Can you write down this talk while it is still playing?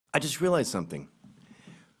I just realized something.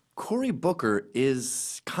 Cory Booker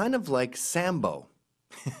is kind of like Sambo.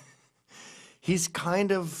 He's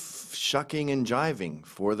kind of shucking and jiving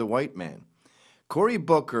for the white man. Cory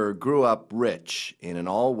Booker grew up rich in an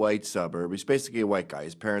all-white suburb. He's basically a white guy.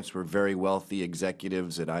 His parents were very wealthy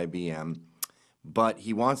executives at IBM, but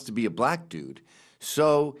he wants to be a black dude.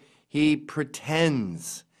 So he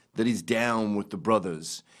pretends that he's down with the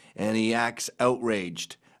brothers, and he acts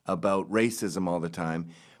outraged about racism all the time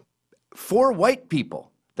for white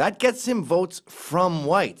people. That gets him votes from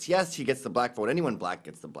whites. Yes, he gets the black vote. Anyone black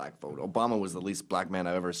gets the black vote. Obama was the least black man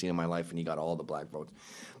I've ever seen in my life, and he got all the black votes.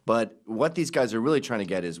 But what these guys are really trying to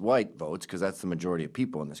get is white votes, because that's the majority of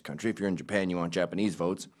people in this country. If you're in Japan, you want Japanese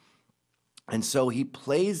votes. And so he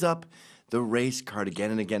plays up the race card again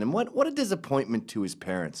and again. And what a disappointment to his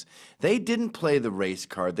parents. They didn't play the race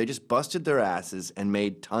card. They just busted their asses and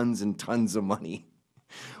made tons and tons of money.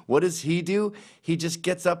 What does he do? He just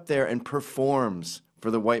gets up there and performs for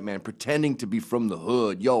the white man, pretending to be from the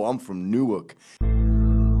hood. Yo, I'm from Newark.